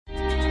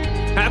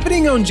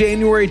Happening on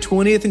January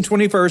 20th and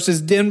 21st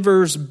is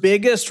Denver's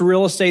biggest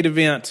real estate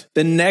event,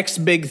 The Next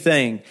Big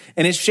Thing.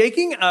 And it's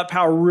shaking up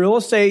how real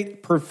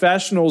estate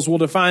professionals will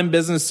define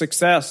business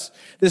success.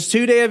 This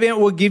two-day event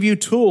will give you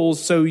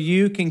tools so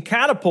you can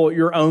catapult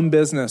your own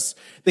business.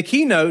 The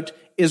keynote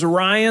is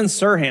Ryan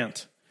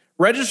Serhant.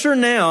 Register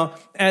now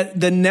at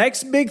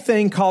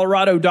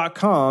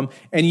thenextbigthingcolorado.com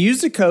and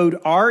use the code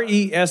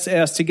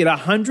RESS to get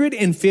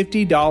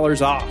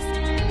 $150 off.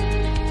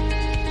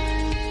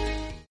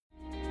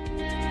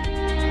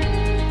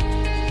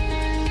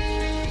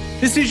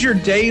 This is your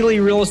daily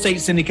real estate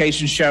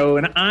syndication show,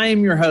 and I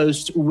am your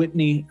host,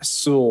 Whitney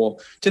Sewell.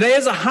 Today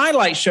is a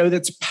highlight show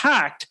that's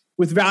packed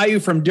with value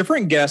from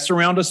different guests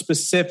around a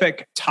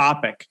specific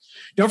topic.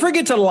 Don't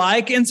forget to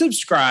like and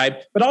subscribe,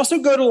 but also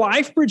go to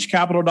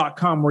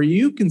lifebridgecapital.com where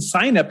you can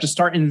sign up to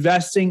start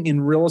investing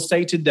in real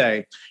estate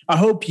today. I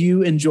hope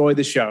you enjoy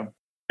the show.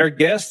 Our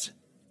guest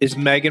is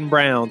Megan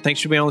Brown.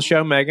 Thanks for being on the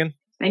show, Megan.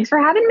 Thanks for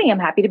having me. I'm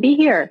happy to be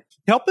here.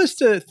 Help us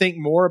to think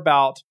more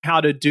about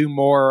how to do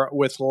more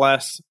with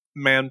less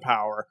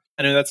manpower.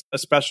 I know that's a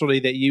specialty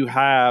that you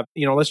have.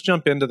 Let's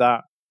jump into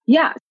that.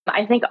 Yeah,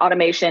 I think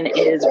automation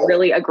is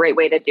really a great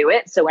way to do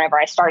it. So whenever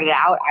I started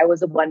out, I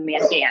was a one-man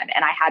band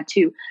and I had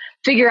to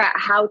figure out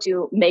how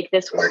to make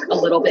this work a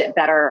little bit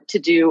better to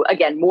do,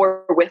 again,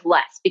 more with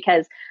less.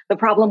 Because the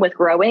problem with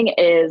growing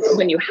is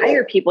when you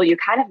hire people, you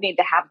kind of need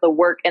to have the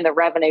work and the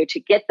revenue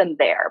to get them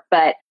there.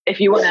 But if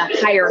you want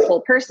to hire a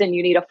full person,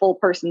 you need a full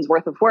person's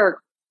worth of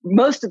work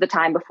most of the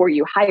time before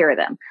you hire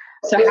them.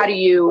 So how do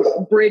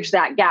you bridge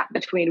that gap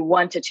between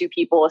 1 to 2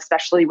 people,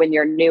 especially when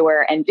you're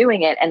newer and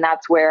doing it? And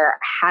that's where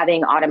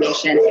having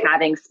automation,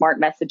 having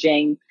smart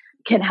messaging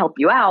can help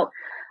you out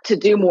to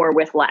do more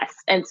with less.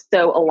 And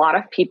so a lot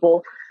of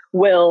people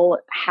will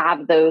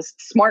have those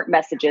smart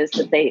messages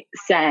that they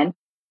send.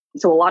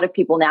 So a lot of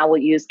people now will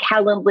use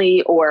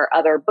Calendly or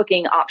other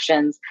booking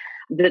options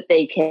that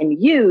they can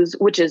use,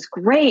 which is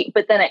great,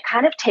 but then it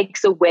kind of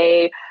takes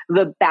away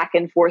the back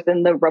and forth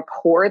and the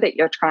rapport that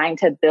you're trying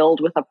to build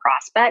with a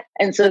prospect.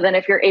 And so then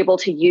if you're able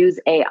to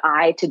use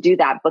AI to do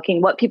that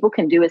booking, what people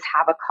can do is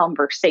have a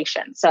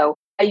conversation. So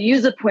I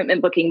use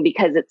appointment booking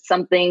because it's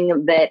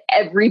something that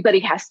everybody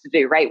has to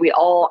do, right? We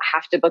all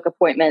have to book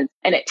appointments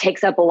and it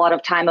takes up a lot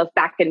of time of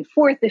back and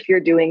forth if you're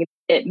doing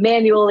it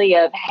manually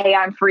of, hey,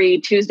 I'm free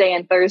Tuesday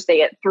and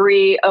Thursday at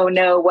 3. Oh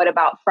no, what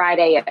about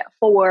Friday at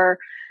 4?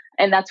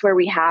 And that's where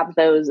we have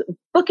those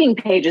booking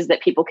pages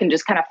that people can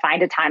just kind of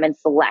find a time and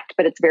select,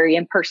 but it's very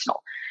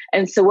impersonal.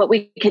 And so what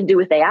we can do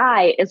with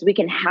AI is we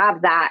can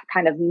have that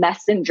kind of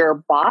messenger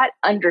bot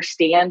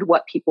understand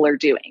what people are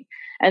doing.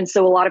 And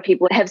so a lot of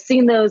people have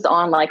seen those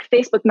on like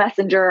Facebook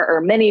Messenger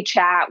or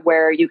ManyChat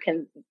where you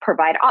can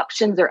provide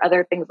options or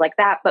other things like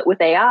that. But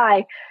with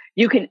AI,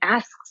 you can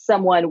ask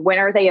someone, when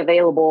are they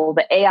available?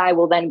 The AI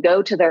will then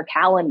go to their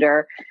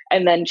calendar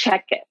and then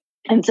check it.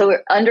 And so it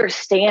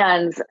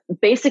understands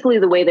basically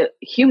the way that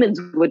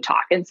humans would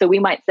talk. And so we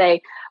might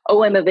say,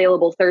 oh, I'm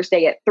available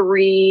Thursday at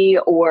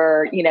 3,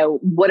 or,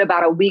 what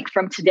about a week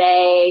from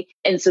today?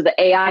 And so the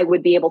AI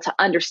would be able to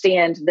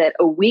understand that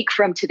a week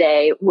from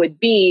today would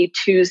be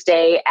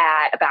Tuesday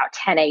at about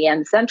 10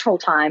 a.m. Central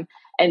Time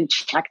and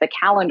check the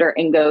calendar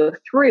and go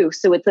through.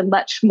 So it's a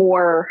much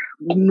more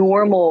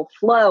normal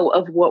flow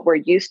of what we're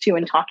used to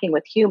in talking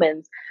with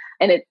humans.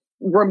 And it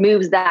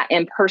removes that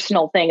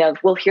impersonal thing of,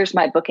 well, here's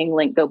my booking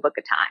link, go book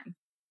a time.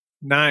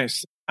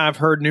 Nice. I've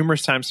heard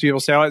numerous times people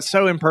say, oh, it's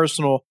so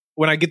impersonal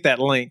when I get that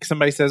link.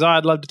 Somebody says, oh,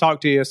 I'd love to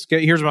talk to you.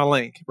 Here's my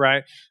link,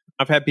 right?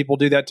 I've had people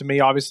do that to me,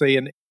 obviously.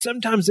 And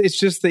sometimes it's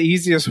just the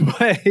easiest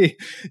way,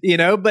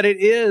 but it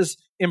is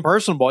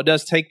impersonal. It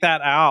does take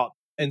that out.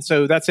 And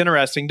so that's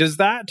interesting. Does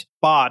that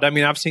bot,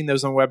 I've seen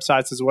those on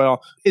websites as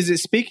well. Is it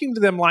speaking to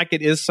them like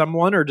it is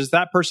someone, or does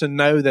that person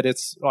know that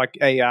it's like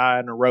AI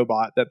and a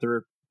robot that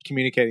they're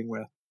communicating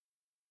with?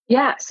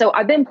 Yeah. So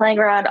I've been playing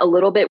around a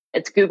little bit.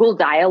 It's Google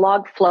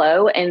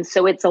Dialogflow. And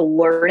so it's a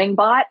learning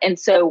bot. And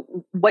so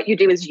what you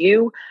do is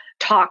you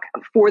talk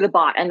for the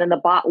bot, and then the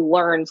bot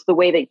learns the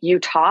way that you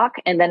talk,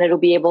 and then it'll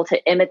be able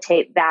to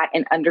imitate that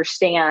and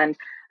understand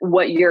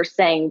what you're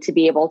saying to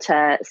be able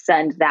to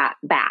send that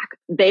back.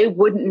 They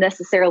wouldn't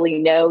necessarily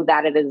know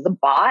that it is a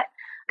bot,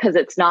 because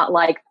it's not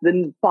like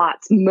the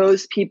bots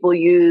most people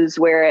use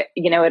where,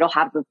 it'll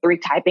have the 3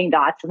 typing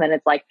dots and then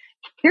it's like,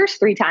 here's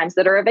 3 times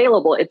that are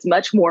available. It's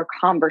much more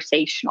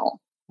conversational.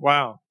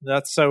 Wow.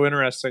 That's so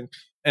interesting.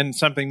 And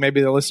something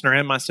maybe the listener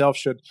and myself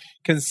should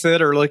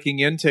consider looking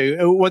into.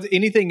 Was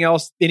anything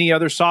else, any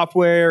other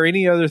software,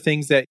 any other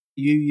things that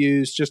you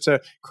use just to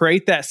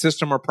create that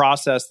system or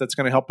process that's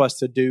going to help us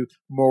to do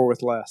more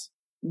with less?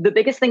 The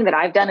biggest thing that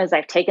I've done is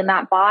I've taken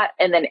that bot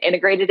and then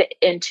integrated it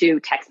into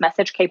text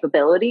message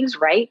capabilities,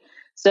 right?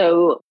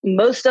 So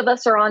most of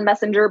us are on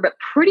Messenger, but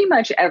pretty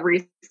much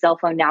every cell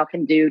phone now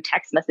can do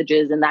text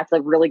messages. And that's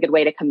a really good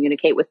way to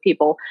communicate with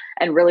people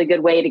and really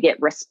good way to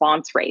get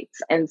response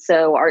rates. And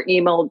so our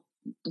email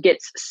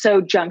gets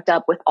so junked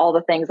up with all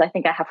the things. I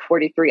think I have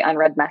 43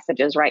 unread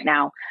messages right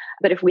now.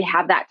 But if we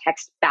have that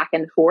text back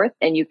and forth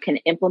and you can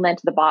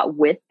implement the bot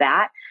with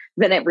that,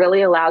 then it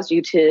really allows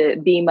you to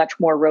be much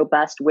more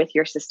robust with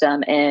your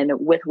system and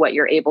with what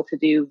you're able to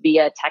do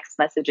via text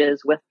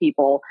messages with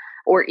people,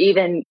 or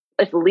even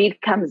if a lead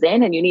comes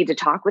in and you need to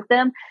talk with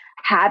them,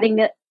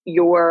 having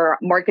your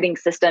marketing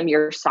system,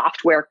 your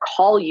software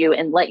call you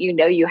and let you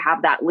know you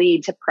have that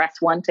lead to press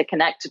one to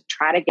connect, to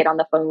try to get on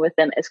the phone with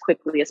them as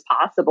quickly as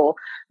possible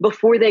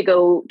before they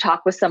go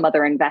talk with some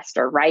other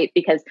investor, right?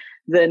 Because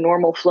the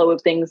normal flow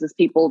of things is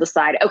people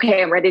decide,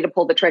 okay, I'm ready to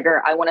pull the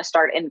trigger. I want to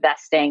start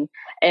investing.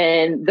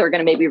 And they're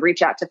going to maybe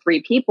reach out to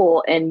 3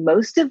 people. And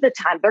most of the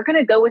time, they're going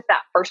to go with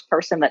that first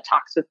person that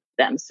talks with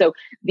them. So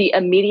the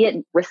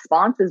immediate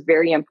response is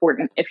very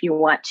important if you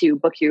want to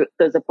book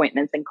those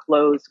appointments and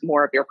close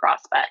more of your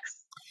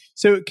prospects.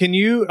 So can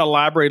you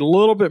elaborate a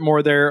little bit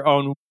more there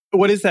on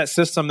what is that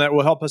system that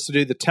will help us to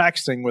do the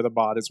texting with a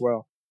bot as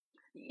well?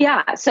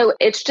 Yeah, so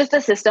it's just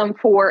a system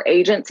for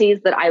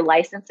agencies that I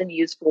license and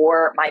use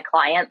for my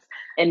clients.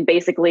 And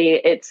basically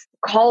it's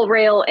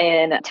CallRail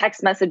and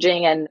text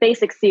messaging and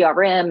basic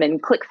CRM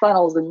and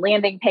ClickFunnels and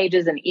landing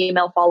pages and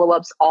email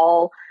follow-ups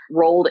all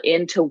rolled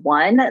into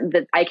one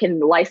that I can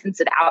license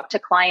it out to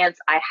clients.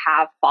 I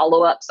have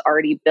follow-ups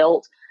already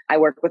built. I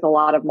work with a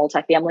lot of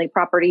multifamily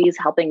properties,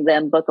 helping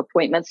them book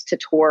appointments to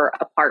tour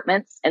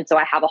apartments. And so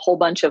I have a whole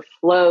bunch of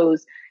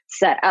flows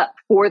set up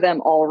for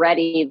them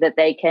already that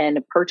they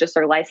can purchase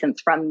or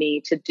license from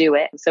me to do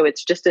it. So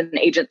it's just an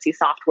agency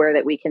software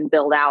that we can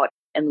build out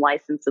and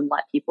license and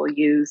let people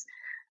use.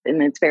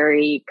 And it's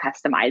very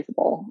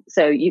customizable.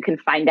 So you can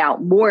find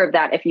out more of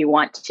that if you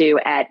want to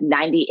at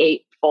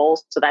 98full.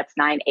 So that's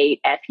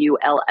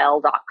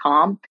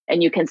 98full.com.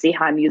 And you can see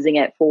how I'm using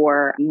it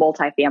for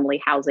multifamily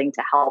housing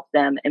to help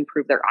them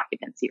improve their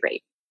occupancy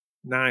rate.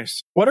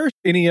 Nice. What are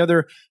any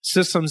other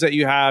systems that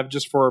you have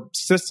just for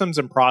systems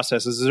and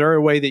processes? Is there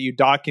a way that you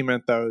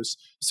document those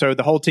so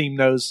the whole team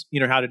knows,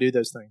 how to do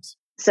those things?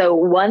 So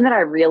one that I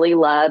really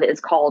love is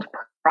called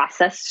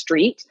Process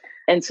Street.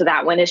 And so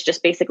that one is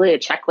just basically a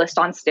checklist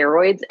on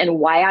steroids. And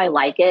why I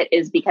like it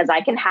is because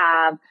I can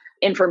have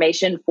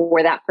information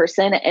for that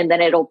person and then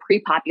it'll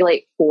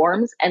pre-populate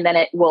forms and then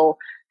it will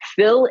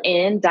fill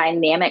in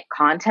dynamic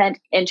content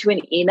into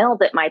an email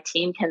that my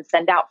team can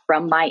send out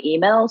from my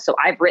email. So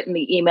I've written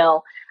the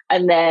email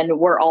and then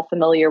we're all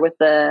familiar with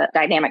the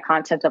dynamic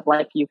content of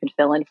like, you can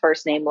fill in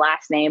first name,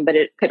 last name, but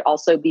it could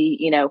also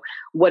be,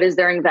 what is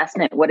their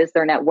investment? What is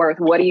their net worth?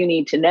 What do you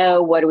need to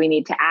know? What do we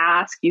need to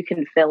ask? You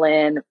can fill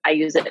in, I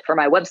use it for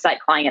my website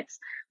clients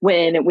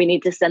when we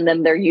need to send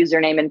them their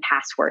username and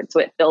password.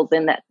 So it fills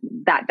in that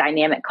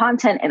dynamic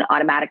content and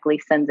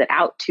automatically sends it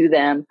out to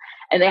them.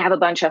 And they have a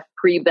bunch of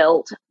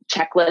pre-built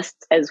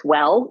checklists as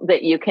well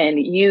that you can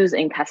use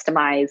and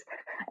customize.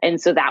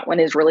 And so that one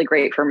is really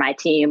great for my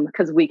team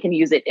because we can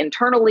use it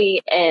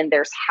internally and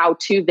there's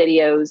how-to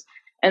videos.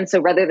 And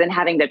so rather than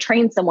having to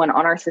train someone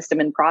on our system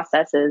and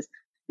processes,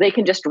 they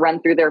can just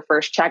run through their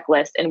first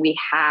checklist and we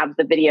have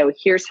the video.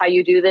 Here's how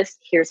you do this.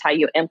 Here's how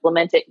you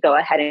implement it. Go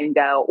ahead and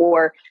go.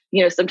 Or,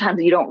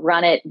 sometimes you don't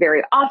run it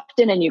very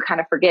often and you kind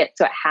of forget.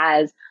 So it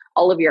has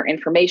all of your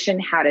information,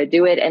 how to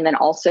do it, and then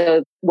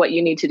also what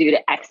you need to do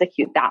to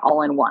execute that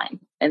all in one.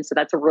 And so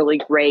that's a really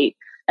great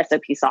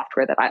SOP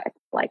software that I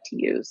like to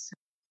use.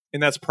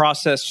 And that's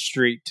Process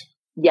Street.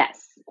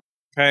 Yes.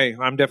 Okay,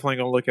 I'm definitely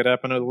going to look it up.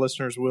 I know the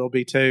listeners will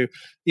be too.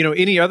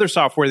 Any other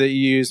software that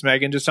you use,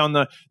 Megan, just on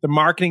the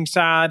marketing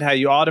side, how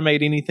you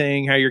automate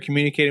anything, how you're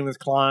communicating with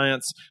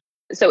clients?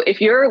 So if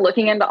you're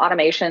looking into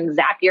automation,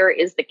 Zapier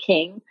is the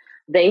king.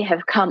 They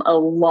have come a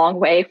long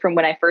way from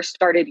when I first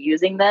started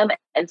using them.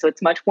 And so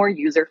it's much more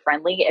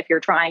user-friendly if you're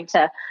trying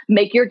to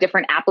make your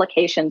different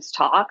applications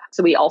talk.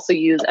 So we also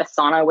use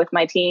Asana with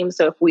my team.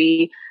 So if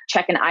we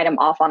check an item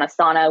off on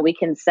Asana, we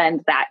can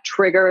send that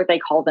trigger, they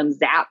call them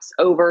zaps,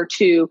 over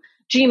to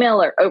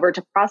Gmail or over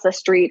to Process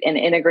Street and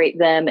integrate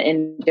them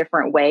in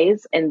different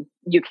ways. And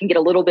you can get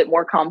a little bit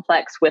more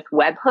complex with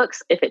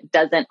webhooks if it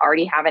doesn't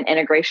already have an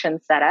integration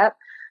set up.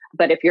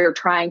 But if you're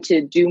trying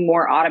to do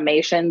more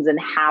automations and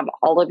have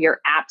all of your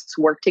apps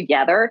work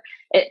together,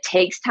 it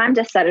takes time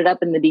to set it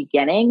up in the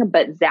beginning.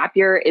 But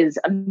Zapier is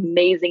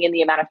amazing in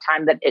the amount of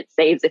time that it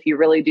saves if you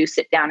really do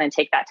sit down and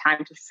take that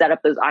time to set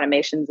up those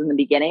automations in the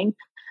beginning.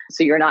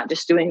 So you're not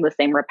just doing the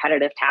same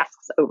repetitive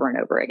tasks over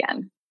and over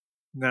again.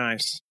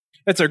 Nice.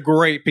 That's a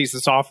great piece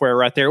of software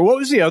right there. What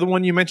was the other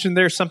one you mentioned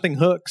there? Something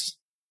hooks?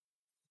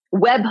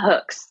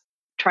 Webhooks.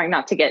 Trying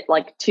not to get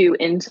too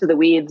into the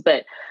weeds,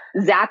 but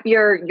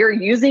Zapier, you're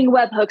using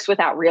webhooks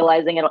without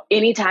realizing it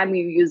anytime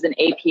you use an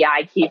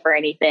API key for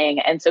anything.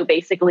 And so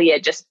basically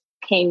it just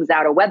pings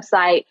out a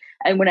website.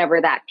 And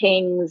whenever that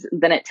pings,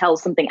 then it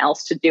tells something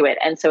else to do it.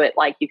 And so it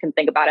you can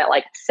think about it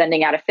like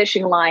sending out a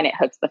fishing line, it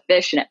hooks the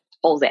fish and it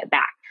pulls it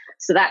back.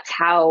 So that's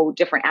how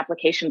different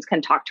applications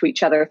can talk to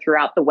each other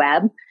throughout the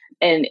web.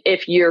 And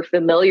if you're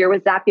familiar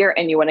with Zapier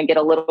and you want to get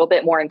a little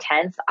bit more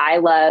intense,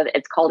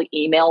 it's called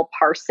email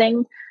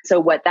parsing. So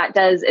what that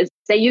does is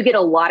say you get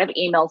a lot of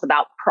emails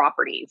about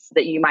properties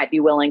that you might be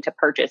willing to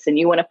purchase and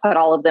you want to put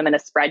all of them in a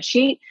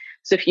spreadsheet.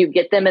 So if you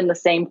get them in the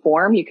same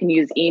form, you can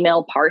use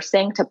email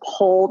parsing to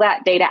pull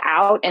that data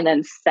out and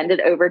then send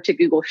it over to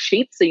Google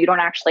Sheets. So you don't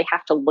actually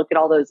have to look at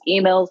all those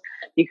emails.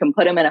 You can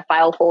put them in a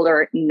file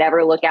folder,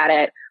 never look at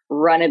it,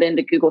 run it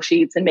into Google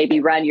Sheets, and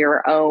maybe run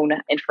your own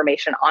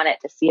information on it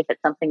to see if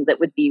it's something that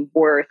would be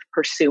worth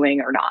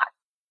pursuing or not.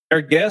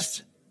 Our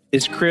guest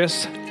is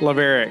Chris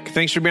Levarek.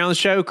 Thanks for being on the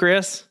show,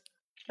 Chris.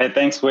 Hey,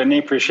 thanks, Whitney.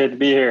 Appreciate to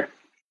be here.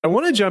 I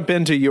want to jump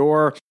into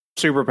your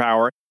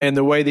superpower and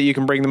the way that you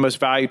can bring the most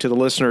value to the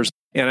listeners.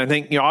 And I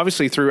think,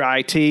 obviously through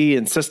IT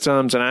and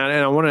systems, and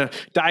I want to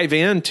dive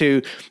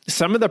into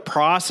some of the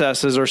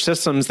processes or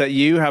systems that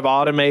you have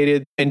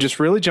automated and just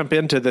really jump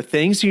into the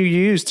things you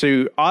use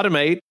to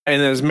automate and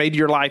has made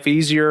your life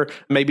easier.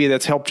 Maybe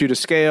that's helped you to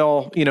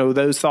scale,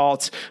 those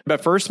thoughts.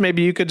 But first,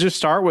 maybe you could just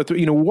start with,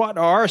 what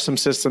are some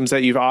systems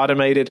that you've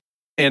automated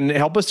and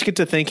help us get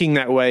to thinking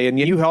that way. And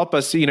you help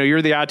us,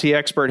 you're the IT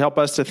expert, help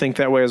us to think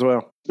that way as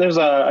well. There's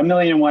a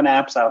million and one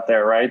apps out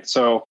there, right?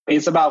 So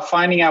it's about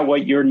finding out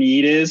what your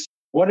need is.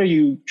 What are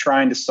you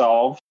trying to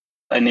solve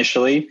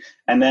initially?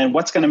 And then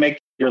what's going to make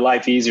your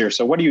life easier?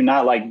 So what do you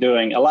not like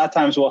doing? A lot of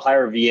times we'll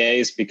hire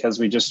VAs because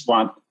we just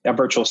want a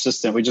virtual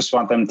assistant. We just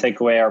want them to take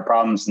away our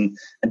problems and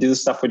do the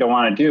stuff we don't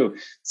want to do.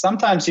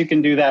 Sometimes you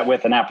can do that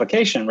with an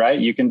application, right?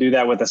 You can do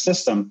that with a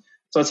system.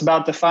 So it's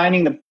about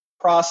defining the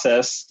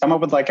process, come up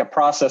with like a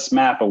process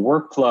map, a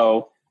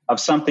workflow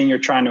of something you're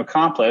trying to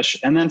accomplish,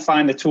 and then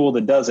find the tool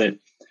that does it.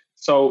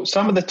 So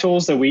some of the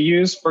tools that we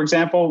use, for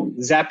example,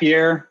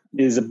 Zapier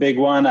is a big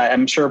one.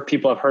 I'm sure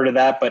people have heard of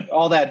that, but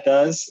all that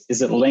does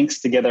is it links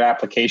together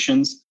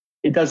applications.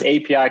 It does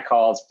API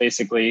calls,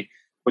 basically,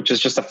 which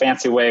is just a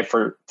fancy way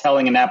for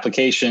telling an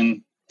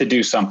application to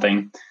do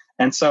something.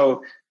 And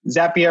so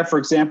Zapier, for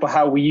example,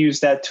 how we use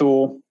that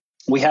tool,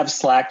 we have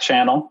Slack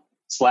channel.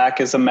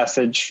 Slack is a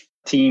message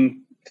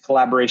team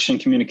collaboration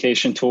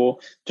communication tool,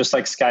 just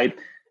like Skype.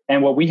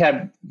 And what we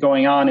have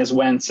going on is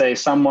when, say,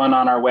 someone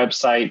on our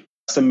website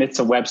submits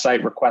a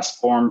website request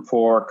form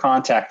for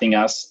contacting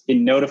us, it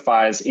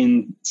notifies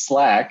in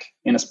Slack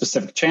in a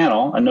specific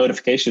channel, a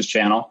notifications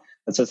channel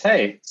that says,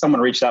 hey, someone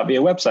reached out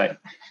via website.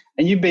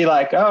 And you'd be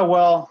like, oh,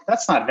 well,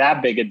 that's not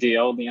that big a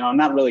deal,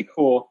 not really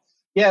cool.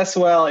 Yes,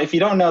 well, if you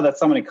don't know that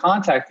somebody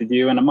contacted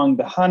you and among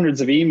the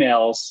hundreds of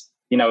emails,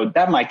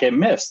 that might get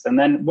missed. And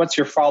then what's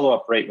your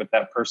follow-up rate with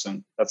that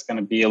person? That's going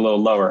to be a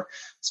little lower.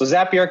 So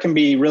Zapier can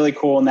be really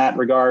cool in that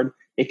regard.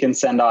 It can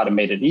send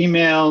automated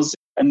emails.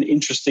 An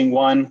interesting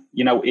one,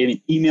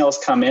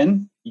 emails come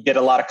in, you get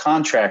a lot of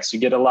contracts, you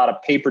get a lot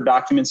of paper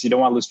documents you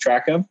don't want to lose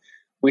track of.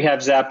 We have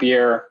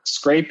Zapier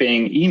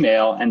scraping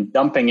email and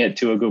dumping it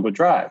to a Google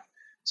Drive.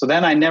 So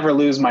then I never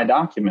lose my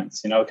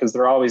documents, because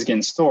they're always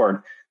getting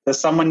stored. Does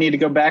someone need to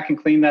go back and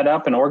clean that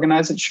up and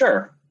organize it?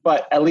 Sure.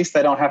 But at least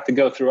I don't have to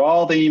go through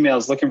all the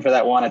emails looking for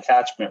that one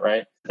attachment,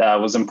 right?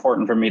 That was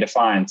important for me to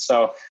find.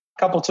 So a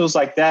couple tools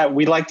like that.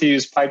 We like to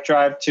use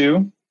Pipedrive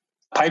too.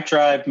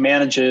 Pipedrive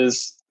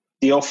manages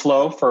deal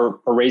flow for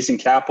raising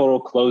capital,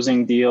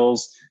 closing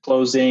deals,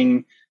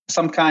 closing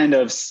some kind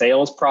of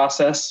sales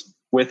process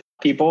with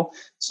people.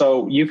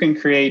 So you can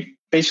create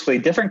basically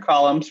different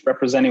columns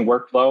representing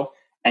workflow,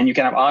 and you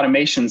can have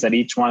automations at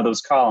each one of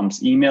those columns,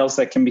 emails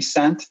that can be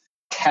sent,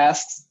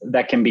 tasks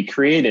that can be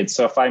created.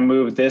 So if I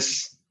move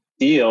this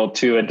deal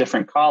to a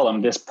different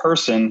column, this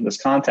person,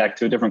 this contact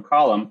to a different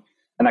column,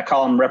 and that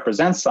column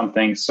represents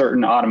something,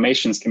 certain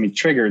automations can be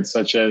triggered,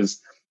 such as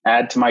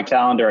add to my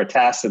calendar a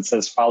task that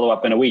says follow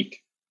up in a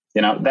week.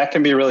 That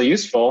can be really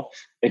useful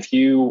if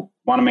you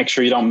want to make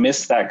sure you don't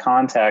miss that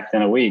contact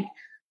in a week.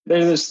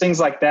 There's things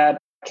like that.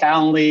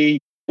 Calendly,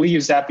 we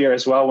use Zapier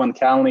as well. When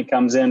Calendly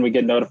comes in, we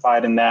get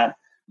notified in that.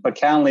 But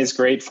Calendly is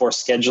great for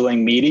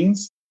scheduling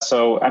meetings.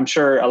 So I'm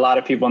sure a lot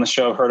of people on the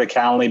show have heard of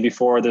Calendly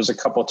before. There's a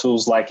couple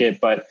tools like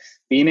it, but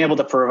being able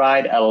to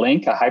provide a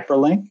link, a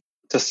hyperlink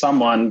to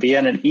someone via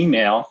an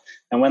email,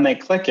 and when they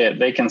click it,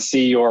 they can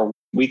see your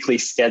weekly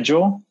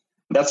schedule.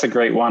 That's a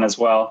great one as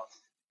well.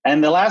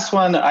 And the last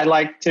one I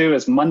like too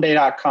is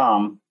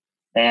Monday.com.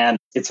 And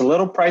it's a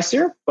little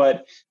pricier,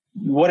 but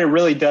what it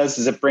really does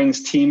is it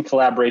brings team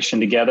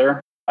collaboration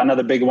together.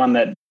 Another big one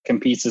that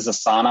competes is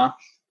Asana.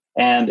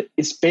 And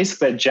it's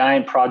basically a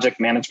giant project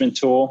management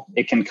tool.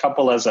 It can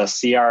couple as a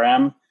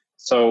CRM.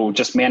 So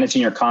just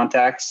managing your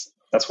contacts.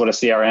 That's what a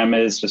CRM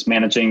is, just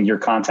managing your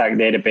contact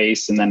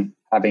database and then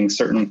having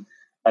certain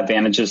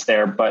advantages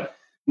there. But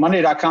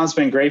Monday.com has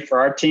been great for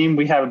our team.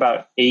 We have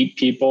about 8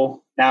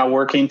 people now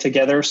working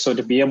together. So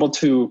to be able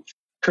to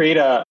create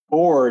a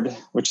board,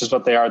 which is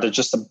what they are, they're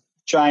just a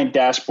giant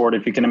dashboard,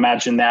 if you can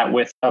imagine that,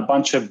 with a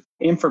bunch of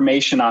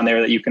information on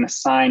there that you can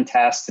assign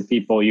tasks to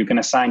people. You can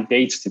assign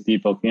dates to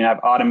people. You can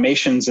have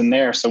automations in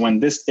there. So when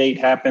this date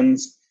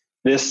happens,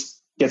 this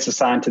gets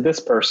assigned to this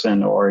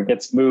person or it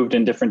gets moved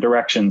in different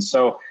directions.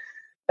 So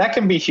that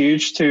can be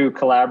huge to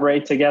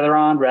collaborate together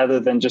on rather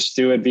than just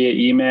do it via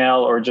email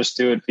or just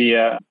do it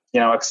via,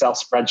 Excel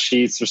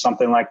spreadsheets or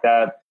something like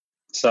that.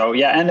 So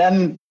yeah. And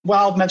then,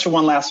 I'll mention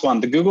one last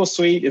one. The Google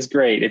Suite is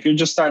great. If you're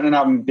just starting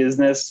out in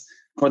business,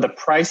 for the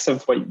price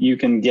of what you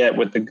can get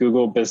with the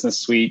Google Business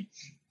Suite,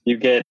 you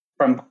get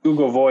from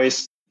Google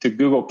Voice to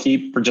Google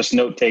Keep for just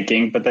note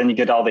taking, but then you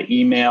get all the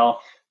email,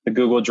 the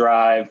Google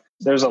Drive.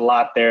 There's a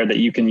lot there that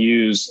you can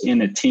use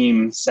in a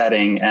team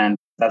setting, and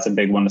that's a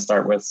big one to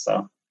start with.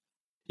 So.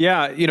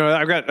 Yeah,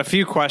 I've got a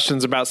few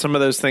questions about some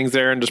of those things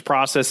there and just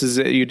processes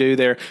that you do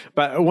there.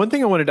 But one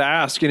thing I wanted to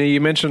ask,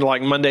 you mentioned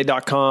like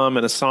Monday.com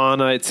and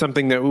Asana. It's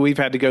something that we've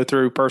had to go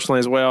through personally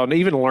as well. And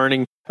even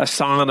learning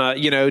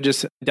Asana,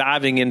 just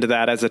diving into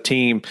that as a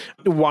team.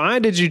 Why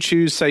did you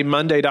choose, say,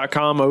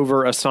 Monday.com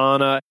over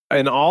Asana?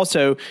 And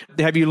also,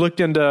 have you looked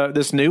into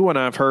this new one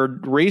I've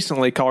heard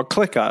recently called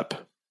ClickUp?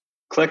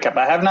 ClickUp.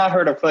 I have not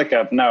heard of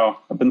ClickUp. No,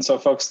 I've been so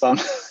focused on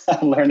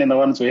learning the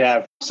ones we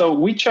have. So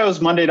we chose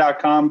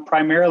Monday.com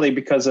primarily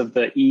because of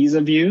the ease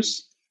of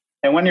use.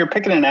 And when you're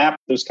picking an app,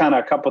 there's kind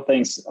of a couple of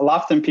things.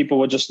 Often people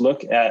will just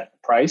look at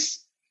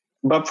price,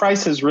 but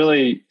price is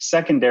really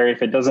secondary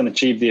if it doesn't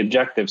achieve the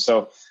objective.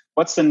 So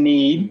what's the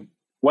need?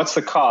 What's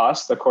the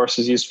cost? Of course,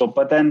 is useful,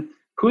 but then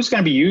who's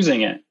going to be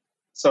using it?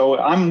 So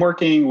I'm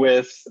working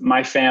with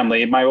my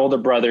family. My older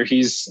brother,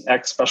 he's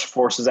ex-Special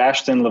Forces,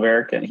 Ashton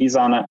Levarek, and he's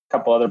on a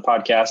couple other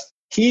podcasts.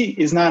 He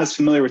is not as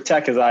familiar with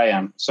tech as I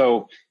am.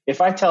 So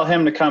if I tell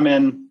him to come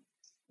in,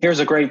 here's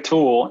a great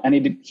tool, and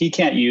he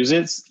can't use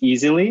it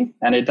easily,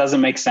 and it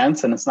doesn't make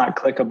sense, and it's not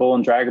clickable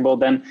and draggable,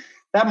 then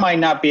that might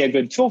not be a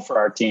good tool for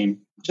our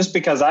team. Just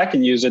because I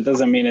can use it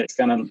doesn't mean it's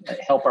going to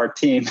help our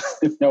team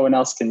if no one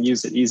else can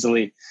use it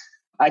easily.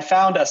 I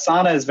found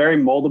Asana is very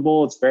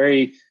moldable.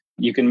 It's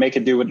you can make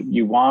it do what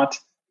you want,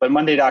 but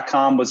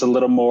Monday.com was a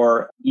little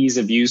more ease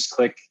of use,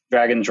 click,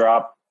 drag and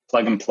drop,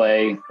 plug and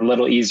play, a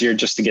little easier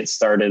just to get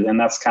started. And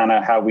that's kind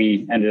of how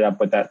we ended up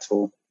with that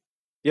tool.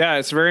 Yeah,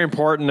 it's very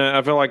important.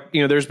 I feel like,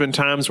 there's been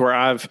times where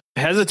I've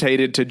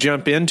hesitated to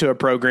jump into a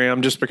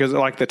program just because of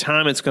like the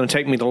time it's going to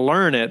take me to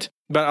learn it.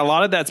 But a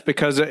lot of that's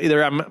because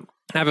either I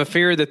have a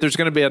fear that there's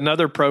going to be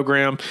another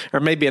program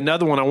or maybe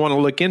another one I want to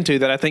look into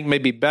that I think may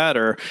be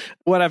better.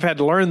 What I've had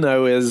to learn,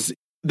 though, is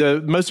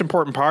the most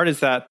important part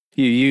is that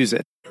you use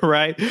it,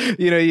 right?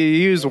 You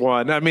use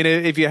one. I mean,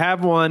 if you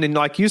have one and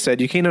like you said,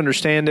 you can't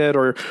understand it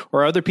or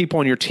other people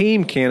on your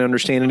team can't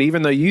understand it,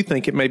 even though you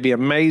think it may be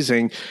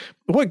amazing,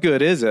 what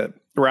good is it?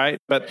 Right.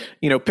 But,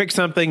 pick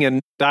something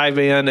and dive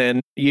in and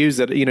use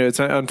it. It's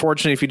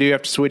unfortunate if you do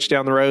have to switch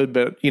down the road,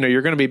 but,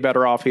 you're going to be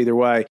better off either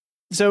way.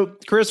 So,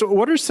 Chris,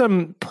 what are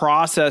some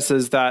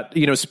processes that,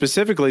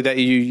 specifically that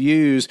you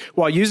use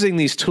while using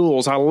these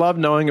tools? I love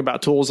knowing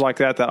about tools like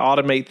that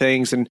automate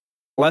things and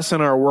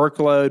lessen our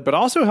workload, but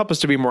also help us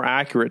to be more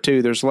accurate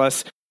too. There's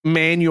less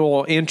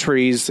manual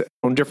entries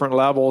on different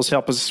levels,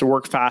 help us to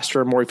work faster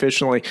and more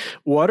efficiently.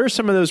 What are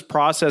some of those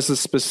processes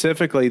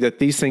specifically that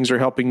these things are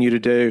helping you to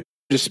do,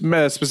 just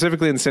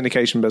specifically in the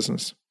syndication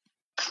business?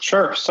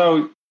 Sure.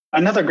 So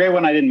another great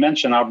one I didn't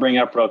mention, I'll bring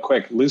up real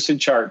quick, Lucid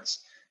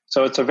Charts.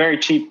 So it's a very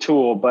cheap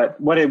tool, but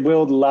what it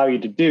will allow you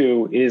to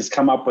do is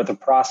come up with a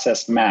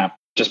process map,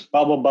 just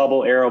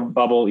bubble, arrow,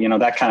 bubble,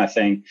 that kind of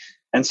thing.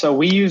 And so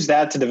we use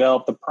that to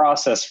develop the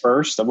process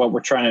first of what we're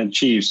trying to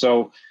achieve.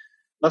 So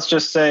let's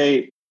just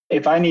say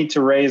if I need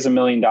to raise $1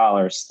 million,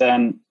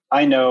 then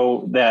I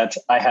know that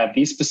I have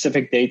these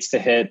specific dates to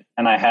hit,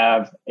 and I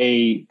have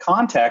a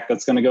contact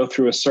that's going to go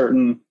through a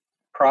certain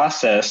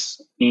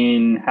process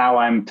in how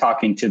I'm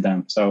talking to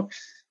them. So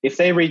if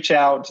they reach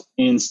out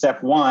in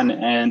step 1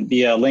 and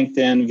via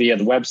LinkedIn, via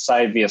the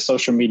website, via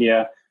social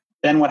media,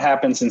 then what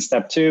happens in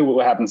step 2?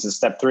 What happens in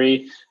step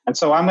 3? And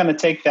so I'm going to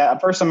take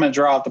that. First, I'm going to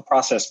draw out the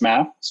process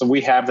map. So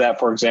we have that,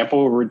 for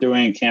example, we're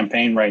doing a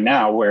campaign right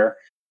now where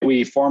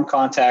we form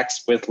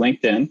contacts with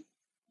LinkedIn,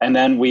 and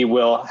then we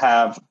will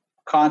have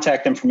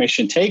contact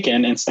information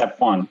taken in step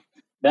 1.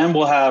 Then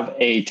we'll have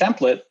a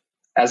template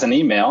as an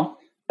email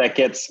that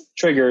gets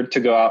triggered to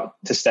go out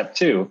to step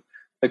 2.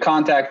 The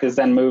contact is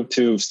then moved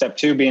to step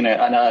 2, being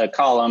a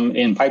column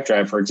in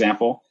Pipedrive, for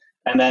example.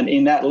 And then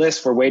in that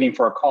list, we're waiting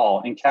for a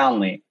call in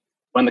Calendly.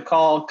 When the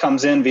call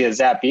comes in via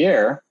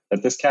Zapier,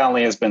 that this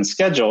Calendly has been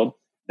scheduled,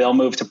 they'll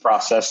move to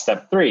process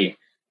step 3.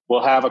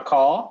 We'll have a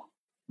call,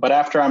 but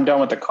after I'm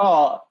done with the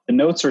call, the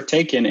notes are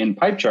taken in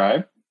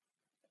Pipedrive.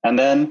 And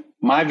then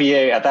my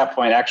VA at that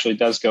point actually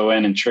does go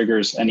in and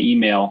triggers an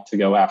email to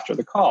go after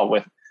the call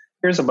with,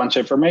 here's a bunch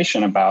of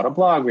information about a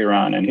blog we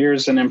run. And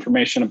here's an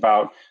information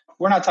about,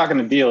 we're not talking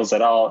to deals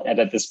at all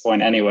at this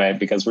point anyway,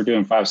 because we're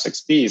doing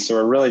 506B. So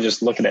we're really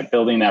just looking at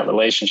building that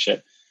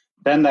relationship.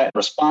 Then that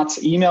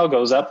response email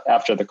goes up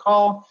after the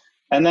call.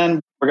 And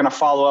then we're going to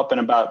follow up in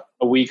about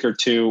a week or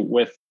 2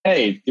 with,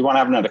 hey, do you want to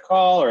have another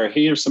call, or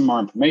here's some more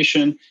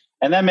information?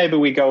 And then maybe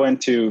we go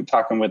into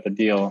talking with the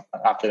deal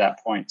after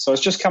that point. So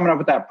it's just coming up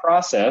with that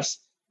process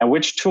and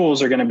which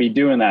tools are going to be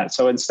doing that.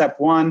 So in step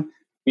 1,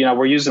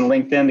 we're using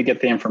LinkedIn to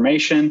get the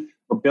information.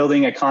 We're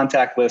building a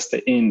contact list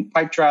in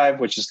Pipedrive,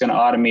 which is going to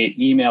automate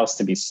emails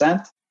to be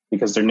sent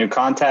because they're new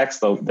contacts.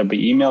 There'll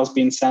be emails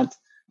being sent.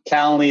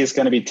 Calendly is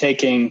going to be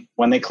taking,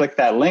 when they click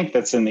that link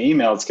that's in the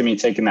email, it's going to be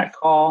taking that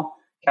call.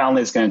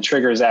 Calendly is going to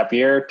trigger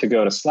Zapier to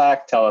go to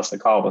Slack, tell us the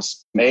call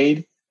was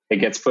made. It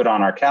gets put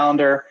on our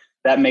calendar.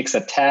 That makes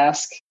a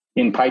task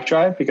in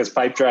Pipedrive because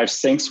Pipedrive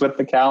syncs with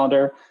the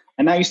calendar.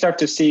 And now you start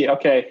to see,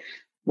 okay,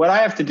 what I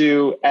have to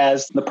do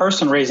as the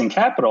person raising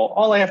capital,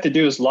 all I have to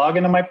do is log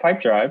into my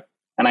Pipedrive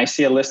and I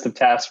see a list of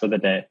tasks for the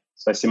day.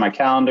 So I see my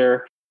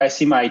calendar, I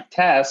see my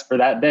task for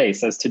that day, it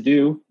says to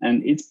do,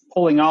 and it's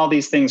pulling all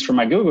these things from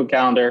my Google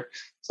Calendar.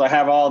 So I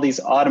have all these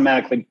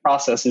automatically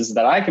processes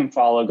that I can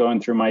follow going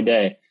through my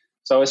day.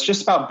 So it's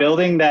just about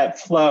building that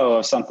flow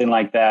of something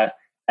like that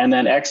and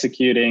then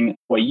executing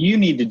what you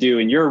need to do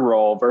in your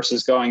role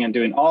versus going and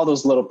doing all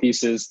those little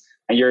pieces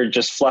and you're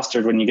just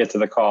flustered when you get to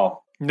the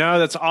call. No,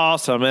 that's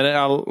awesome. And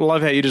I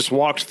love how you just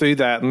walked through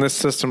that and this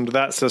system to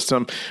that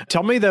system.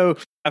 Tell me though,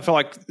 I feel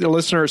like some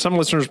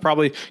listeners are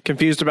probably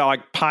confused about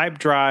like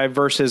Pipedrive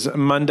versus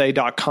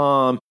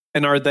Monday.com.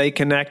 And are they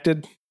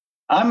connected?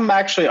 I'm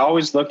actually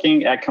always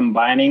looking at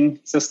combining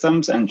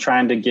systems and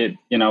trying to get,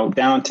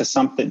 down to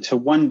something, to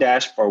one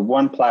dashboard,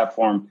 one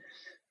platform.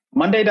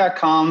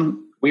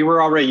 Monday.com, we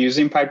were already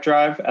using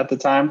Pipedrive at the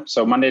time.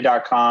 So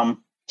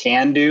Monday.com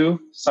can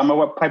do some of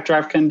what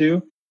Pipedrive can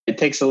do. It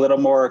takes a little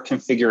more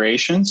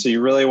configuration. So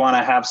you really want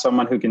to have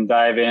someone who can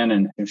dive in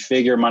and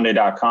configure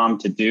Monday.com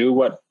to do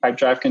what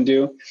Pipedrive can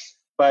do.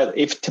 But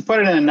to put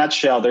it in a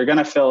nutshell, they're going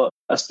to fill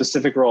a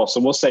specific role. So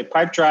we'll say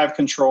Pipedrive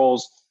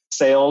controls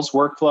sales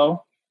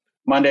workflow.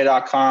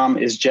 Monday.com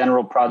is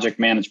general project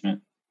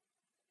management.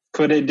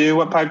 Could it do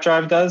what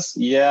Pipedrive does?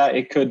 Yeah,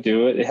 it could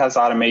do it. It has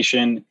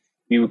automation.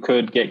 You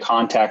could get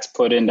contacts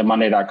put into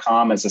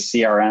Monday.com as a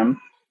CRM,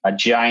 a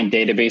giant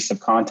database of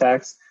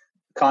contacts.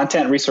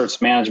 Content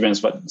resource management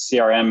is what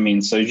CRM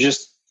means. So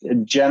just a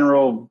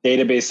general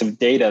database of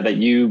data that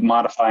you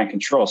modify and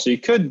control. So you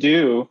could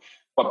do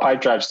what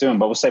Pipedrive's doing,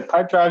 but we'll say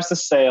Pipedrive's the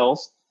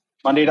sales,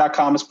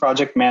 Monday.com is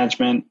project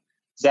management,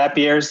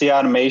 Zapier is the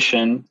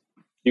automation,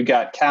 you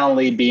got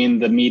Calendly being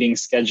the meeting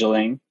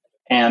scheduling,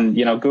 and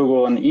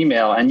Google and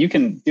email. And you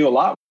can do a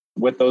lot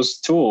with those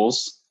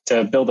tools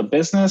to build a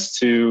business,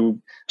 to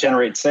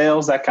generate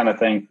sales, that kind of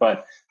thing.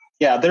 But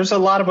yeah, there's a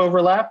lot of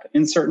overlap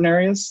in certain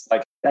areas.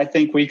 Like I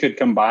think we could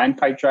combine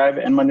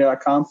Pipedrive and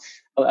Monday.com.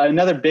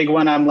 Another big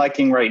one I'm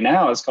liking right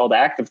now is called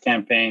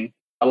ActiveCampaign.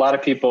 A lot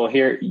of people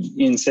here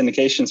in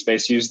syndication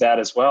space use that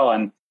as well.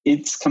 And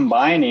it's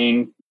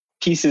combining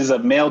pieces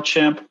of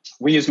MailChimp.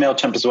 We use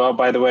MailChimp as well,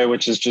 by the way,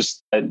 which is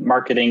just a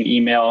marketing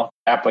email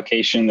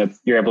application that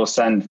you're able to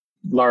send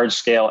large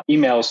scale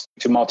emails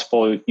to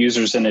multiple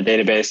users in a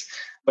database.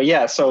 But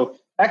yeah, so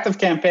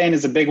ActiveCampaign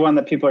is a big one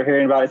that people are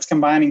hearing about. It's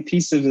combining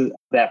pieces of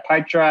that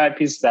Pipedrive,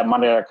 pieces of that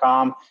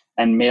Monday.com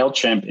and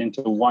MailChimp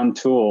into one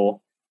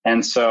tool.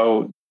 And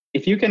so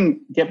if you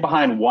can get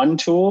behind one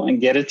tool and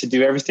get it to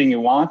do everything you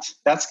want,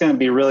 that's going to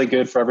be really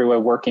good for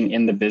everyone working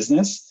in the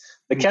business.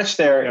 The catch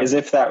there is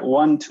if that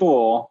one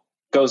tool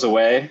goes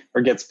away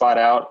or gets bought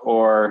out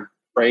or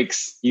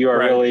breaks, you are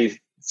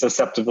really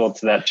susceptible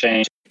to that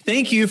change.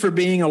 Thank you for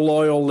being a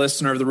loyal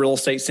listener of the Real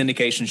Estate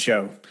Syndication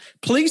Show.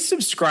 Please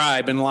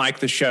subscribe and like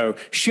the show.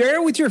 Share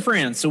it with your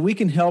friends so we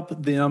can help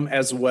them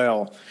as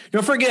well.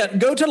 Don't forget,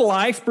 go to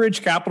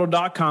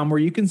lifebridgecapital.com where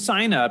you can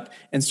sign up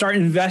and start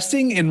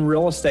investing in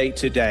real estate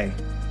today.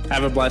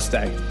 Have a blessed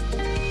day.